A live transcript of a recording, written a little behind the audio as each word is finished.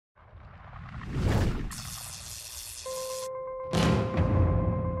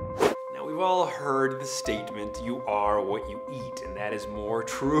all heard the statement, you are what you eat, and that is more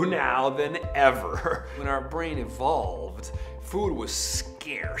true now than ever. When our brain evolved, food was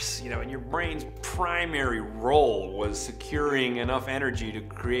scarce, and your brain's primary role was securing enough energy to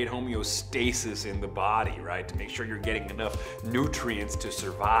create homeostasis in the body, right? To make sure you're getting enough nutrients to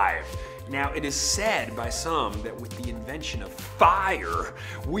survive. Now, it is said by some that with the invention of fire,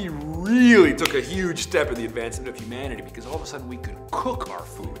 we really took a huge step in the advancement of humanity, because all of a sudden we could cook our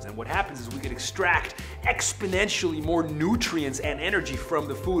foods, and what happens is we could extract exponentially more nutrients and energy from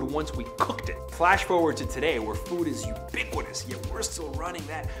the food once we cooked it. Flash forward to today, where food is ubiquitous, yet we're still running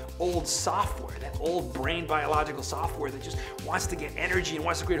that old software, that old brain biological software that just wants to get energy and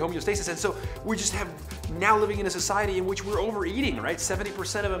wants to create homeostasis, and so we just have now living in a society in which we're overeating, right?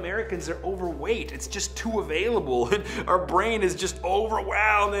 70% of Americans are overweight. It's just too available, and our brain is just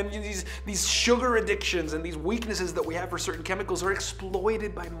overwhelmed, and these sugar addictions and these weaknesses that we have for certain chemicals are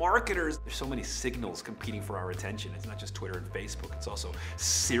exploited by marketers. There's so many signals competing for our attention. It's not just Twitter and Facebook, it's also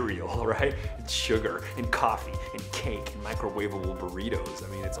cereal, right? And sugar, and coffee, and cake, and microwavable burritos.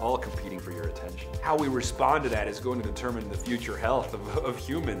 I mean, it's all competing for your attention. How we respond to that is going to determine the future health of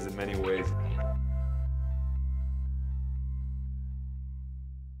humans in many ways.